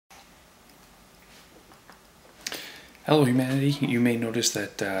Hello humanity, you may notice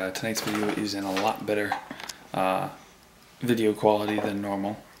that tonight's video is in a lot better video quality than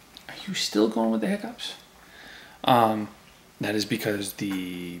normal. Are you still going with the hiccups? That is because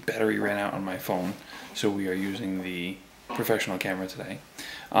the battery ran out on my phone, so we are using the professional camera today.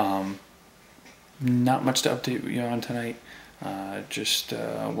 Not much to update you on tonight, just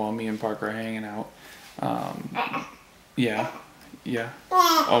while me and Parker are hanging out. Yeah.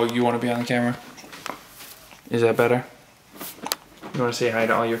 Oh, you want to be on the camera? Is that better? You want to say hi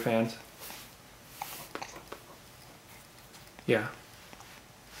to all your fans? Yeah.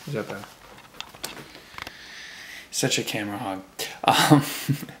 Is that better? Such a camera hog.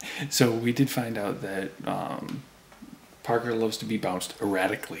 So we did find out that Parker loves to be bounced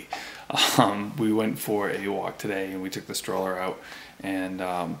erratically. We went for a walk today and we took the stroller out, and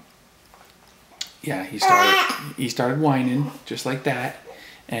yeah, he started whining just like that.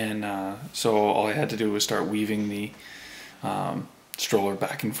 And so all I had to do was start weaving the stroller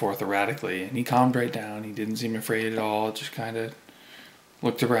back and forth erratically, and he calmed right down. He didn't seem afraid at all, just kind of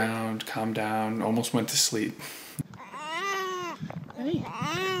looked around, calmed down, almost went to sleep. Hey.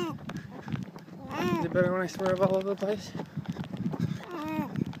 Is it better when I swerve all over the place?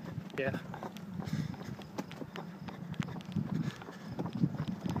 Yeah.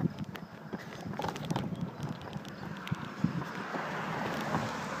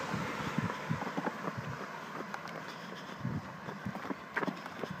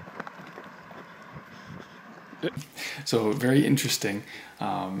 So very interesting,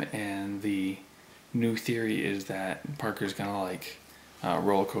 and the new theory is that Parker's gonna like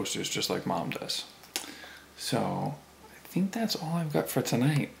roller coasters just like Mom does. So I think that's all I've got for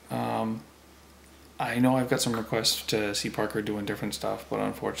tonight. I know I've got some requests to see Parker doing different stuff, but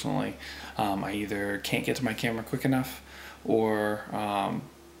unfortunately I either can't get to my camera quick enough, or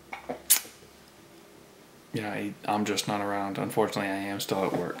yeah, I'm just not around. Unfortunately, I am still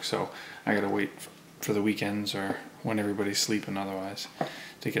at work, so I gotta wait for the weekends or when everybody's sleeping otherwise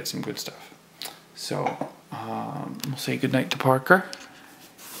to get some good stuff. So we'll say goodnight to Parker.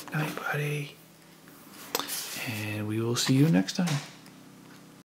 Night, buddy. And we will see you next time.